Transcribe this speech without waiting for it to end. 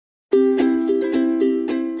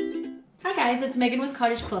guys, it's Megan with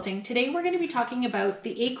Cottage Quilting. Today we're going to be talking about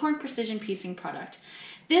the Acorn Precision Piecing product.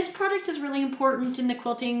 This product is really important in the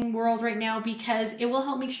quilting world right now because it will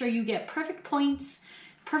help make sure you get perfect points,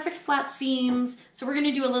 perfect flat seams. So we're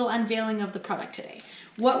going to do a little unveiling of the product today.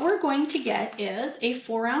 What we're going to get is a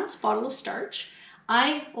 4-ounce bottle of starch.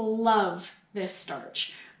 I love this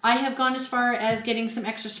starch. I have gone as far as getting some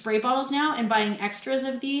extra spray bottles now and buying extras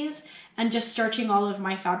of these and just starching all of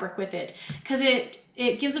my fabric with it because it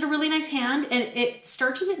gives it a really nice hand and it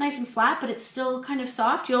starches it nice and flat, but it's still kind of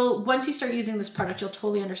soft. Once you start using this product, you'll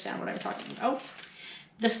totally understand what I'm talking about.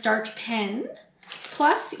 The starch pen,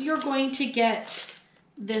 plus you're going to get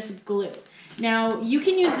this glue. Now you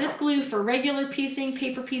can use this glue for regular piecing,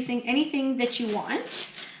 paper piecing, anything that you want.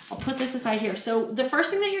 I'll put this aside here. So the first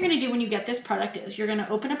thing that you're going to do when you get this product is you're going to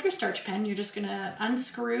open up your starch pen. You're just going to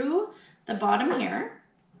unscrew the bottom here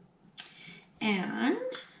and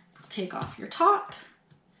take off your top.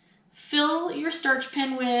 Fill your starch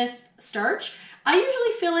pen with starch. I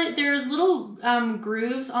usually fill it, there's little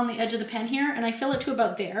grooves on the edge of the pen here, and I fill it to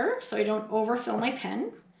about there so I don't overfill my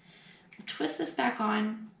pen. Twist this back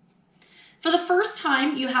on. For the first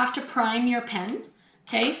time, you have to prime your pen.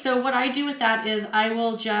 Okay, so what I do with that is I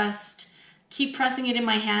will just keep pressing it in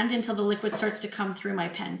my hand until the liquid starts to come through my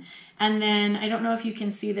pen. And then, I don't know if you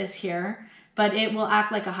can see this here, but it will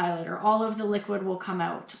act like a highlighter. All of the liquid will come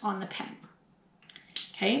out on the pen.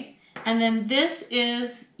 Okay, and then this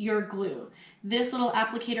is your glue. This little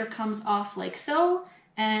applicator comes off like so,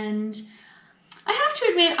 and I have to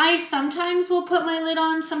admit, I sometimes will put my lid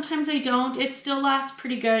on, sometimes I don't. It still lasts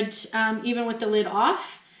pretty good, even with the lid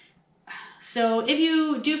off. So if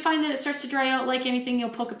you do find that it starts to dry out like anything, you'll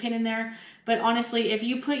poke a pin in there. But honestly, if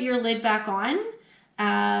you put your lid back on,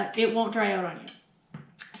 it won't dry out on you.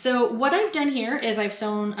 So what I've done here is I've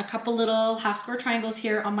sewn a couple little half square triangles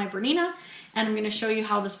here on my Bernina, and I'm going to show you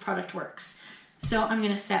how this product works. So I'm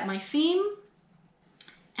going to set my seam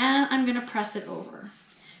and I'm going to press it over.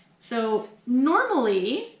 So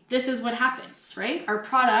normally this is what happens, right? Our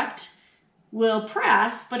product will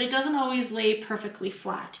press, but it doesn't always lay perfectly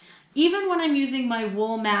flat, even when I'm using my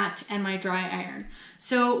wool mat and my dry iron.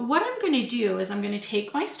 So what I'm going to do is I'm going to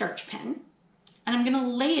take my starch pen and I'm going to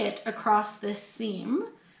lay it across this seam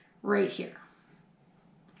right here.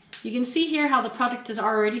 You can see here how the product is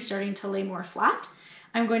already starting to lay more flat.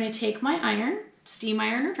 I'm going to take my iron, steam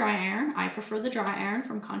iron or dry iron. I prefer the dry iron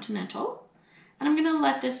from Continental. And I'm going to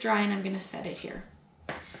let this dry and I'm going to set it here.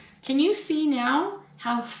 Can you see now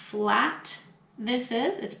how flat this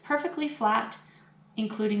is? It's perfectly flat,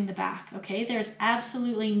 including the back, okay? There's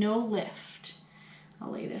absolutely no lift.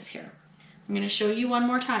 I'll lay this here. I'm going to show you one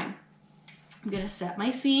more time. I'm going to set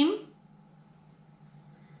my seam,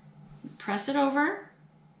 press it over.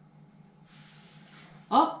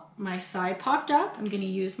 Oh, my side popped up. I'm going to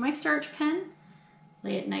use my starch pen,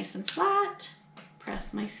 lay it nice and flat,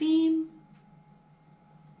 press my seam,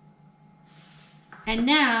 and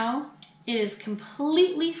now it is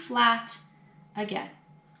completely flat again.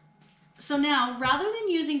 So now, rather than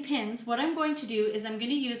using pins, what I'm going to do is I'm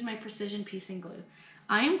going to use my precision piecing glue.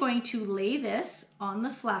 I am going to lay this on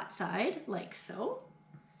the flat side, like so,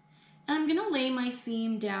 and I'm going to lay my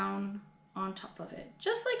seam down on top of it,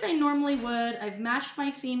 just like I normally would. I've mashed my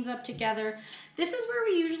seams up together. This is where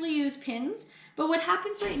we usually use pins, but what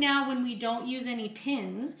happens right now when we don't use any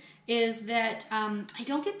pins is that I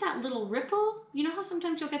don't get that little ripple. You know how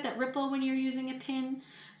sometimes you'll get that ripple when you're using a pin?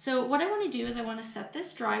 So what I want to do is I want to set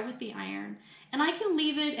this dry with the iron, and I can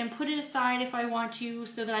leave it and put it aside if I want to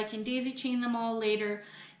so that I can daisy chain them all later.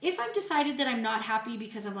 If I've decided that I'm not happy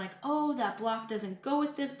because I'm like, oh, that block doesn't go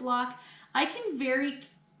with this block, I can very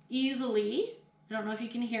easily, I don't know if you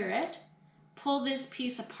can hear it, pull this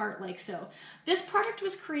piece apart like so. This product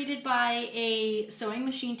was created by a sewing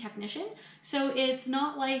machine technician, so it's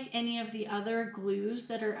not like any of the other glues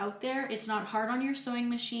that are out there. It's not hard on your sewing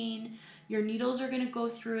machine. Your needles are going to go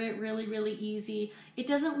through it really, really easy. It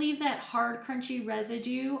doesn't leave that hard, crunchy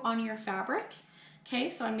residue on your fabric. Okay,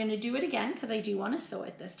 so I'm going to do it again because I do want to sew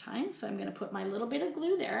it this time. So I'm going to put my little bit of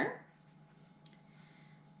glue there.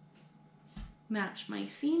 Match my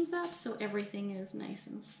seams up so everything is nice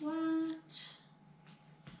and flat.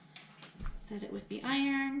 Set it with the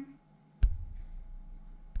iron.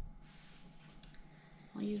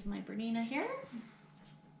 I'll use my Bernina here.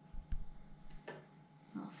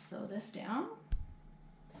 I'll sew this down.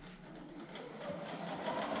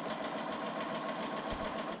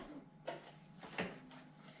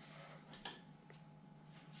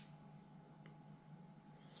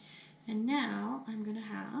 And now I'm going to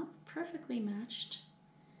have perfectly matched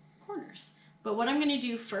corners. But what I'm going to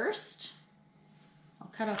do first, I'll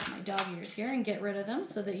cut off my dog ears here and get rid of them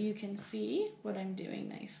so that you can see what I'm doing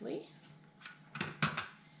nicely.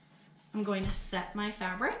 I'm going to set my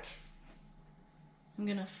fabric. I'm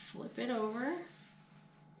going to flip it over.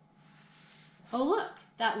 Oh look,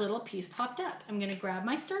 that little piece popped up. I'm going to grab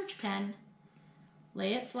my starch pen,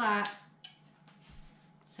 lay it flat,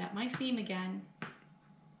 set my seam again,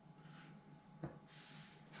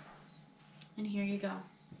 and here you go.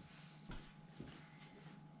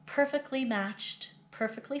 Perfectly matched,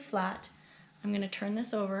 perfectly flat. I'm going to turn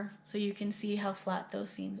this over so you can see how flat those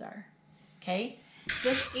seams are. Okay?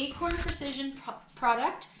 This Acorn Precision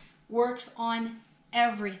product works on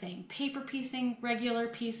everything. Paper piecing, regular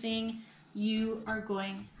piecing. You are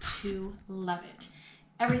going to love it.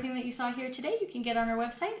 Everything that you saw here today, you can get on our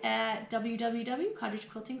website at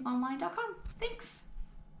www.cottagequiltingonline.com. Thanks.